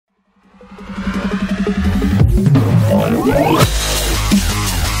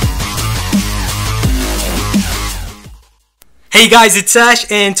Hey guys, it's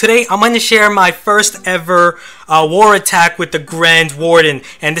Ash, and today I'm going to share my first ever war attack with the Grand Warden,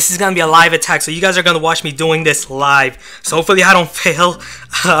 and this is going to be a live attack, so you guys are going to watch me doing this live, so hopefully I don't fail,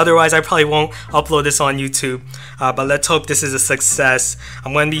 otherwise I probably won't upload this on YouTube, but let's hope this is a success.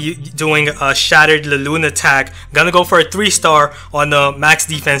 I'm going to be doing a Shattered Laloon attack. I'm going to go for a 3-star on the max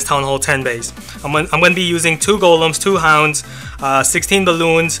defense Town Hall 10 base. I'm going to be using 2 golems, 2 hounds, 16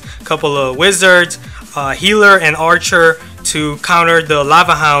 balloons, a couple of wizards, healer and archer to counter the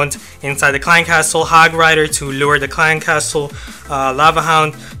lava hound inside the clan castle, hog rider to lure the clan castle lava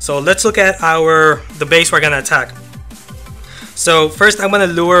hound. So let's look at the base we're gonna attack. So first I'm gonna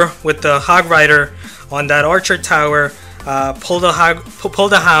lure with the hog rider on that archer tower, pull the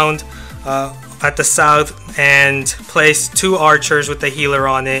hound at the south and place 2 archers with the healer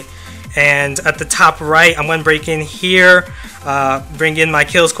on it. And at the top right, I'm gonna break in here, bring in my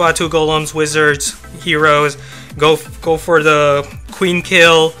kill squad, 2 golems, wizards, heroes, go for the queen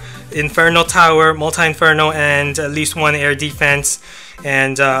kill, inferno tower, multi-inferno, and at least 1 air defense,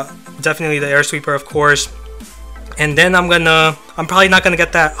 and definitely the air sweeper, of course. And then I'm probably not gonna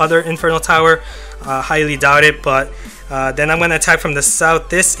get that other inferno tower, highly doubt it, but then I'm gonna attack from the south.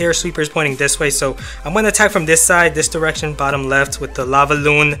 This air sweeper is pointing this way, so I'm gonna attack from this side, this direction, bottom left, with the lava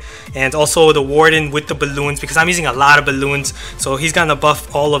loon, and also the warden with the balloons, because I'm using a lot of balloons, so he's gonna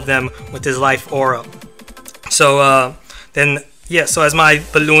buff all of them with his life aura. So so as my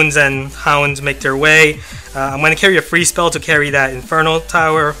balloons and hounds make their way, I'm gonna carry a free spell to carry that inferno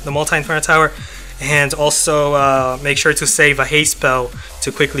tower, the multi-inferno tower, and also make sure to save a haste spell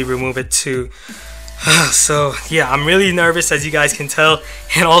to quickly remove it too. So yeah, I'm really nervous, as you guys can tell,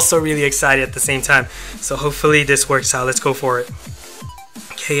 and also really excited at the same time. So hopefully this works out. Let's go for it.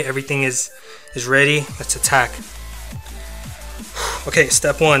 Okay, everything is ready. Let's attack. Okay,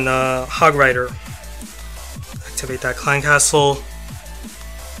 step 1, hog rider. Activate that clan castle.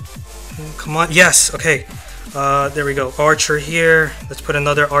 Come on, yes. Okay, there we go. Archer here. Let's put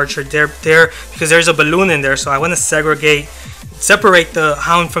another archer there because there's a balloon in there. So I want to separate the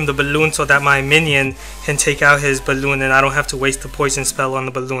hound from the balloon so that my minion can take out his balloon and I don't have to waste the poison spell on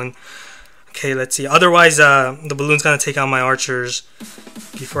the balloon. Okay, let's see. Otherwise, the balloon's gonna take out my archers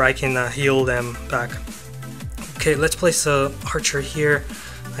before I can heal them back. Okay, let's place a archer here.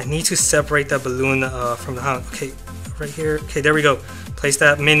 I need to separate that balloon from the hound. Okay, right here. Okay, there we go. Place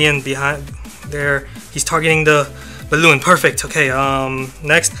that minion behind there. He's targeting the balloon. Perfect. Okay,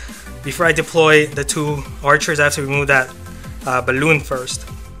 next, before I deploy the 2 archers, I have to remove that balloon first.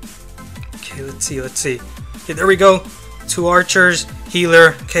 Okay, let's see. Okay, there we go. 2 archers,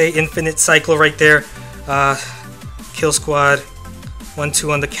 healer. Okay, infinite cycle right there. Kill squad.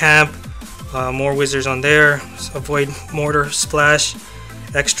 1-2 on the camp. More wizards on there. So avoid mortar splash.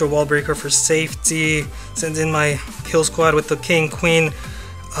 Extra wall breaker for safety. Send in my kill squad with the king, queen.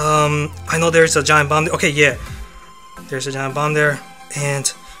 I know there's a giant bomb there. Okay, yeah, there's a giant bomb there. And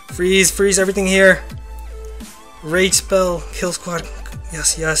freeze everything here. Rage spell, kill squad.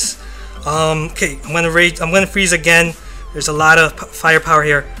 Yes. Okay, I'm gonna freeze again. There's a lot of firepower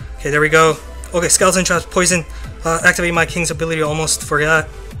here. Okay, there we go. Okay, skeleton traps, poison. Activate my king's ability. Almost forgot.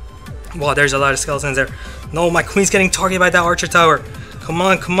 Wow, there's a lot of skeletons there. No, my queen's getting targeted by that archer tower. Come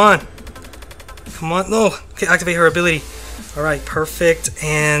on. No. Okay, activate her ability. All right, perfect.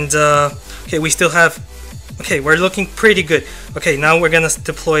 And okay, we still have. Okay, we're looking pretty good. Okay, now we're gonna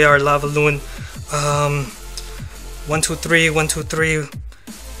deploy our lava loon. 1 2 3 1 2 3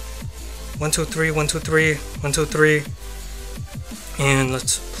 1 2 3 1 2 3 1 2 3, and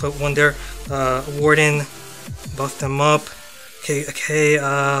let's put 1 there. Warden, buff them up. Okay.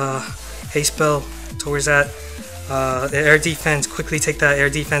 Haste spell towards that. The air defense, quickly take that air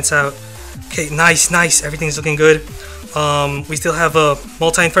defense out. Okay, nice. Everything's looking good. We still have a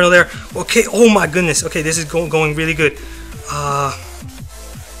multi-inferno there. Okay, oh my goodness. Okay, this is going really good.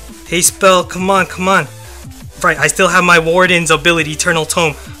 Haste spell, come on. Right, I still have my warden's ability, Eternal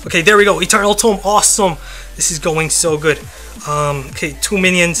Tome. Okay, there we go, Eternal Tome, awesome. This is going so good. Okay, 2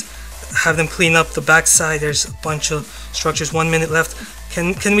 minions. Have them clean up the backside. There's a bunch of structures. 1 minute left.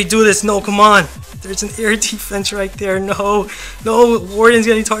 Can we do this? No, come on. There's an air defense right there. No, warden's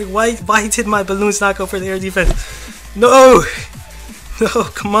getting targeted. Why did my balloons not go for the air defense? No,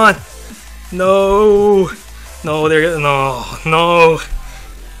 come on. No,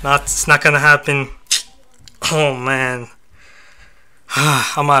 it's not gonna happen. Oh man,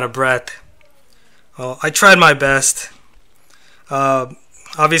 I'm out of breath. Oh, I tried my best.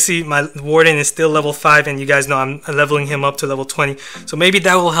 Obviously my warden is still level 5, and you guys know I'm leveling him up to level 20, so maybe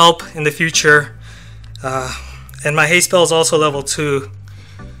that will help in the future. And my haste spell is also level 2.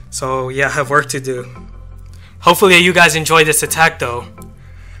 So yeah, I have work to do. Hopefully you guys enjoyed this attack though.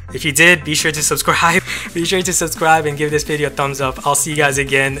 If you did, be sure to subscribe. Be sure to subscribe and give this video a thumbs up. I'll see you guys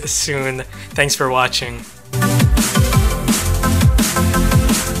again soon. Thanks for watching.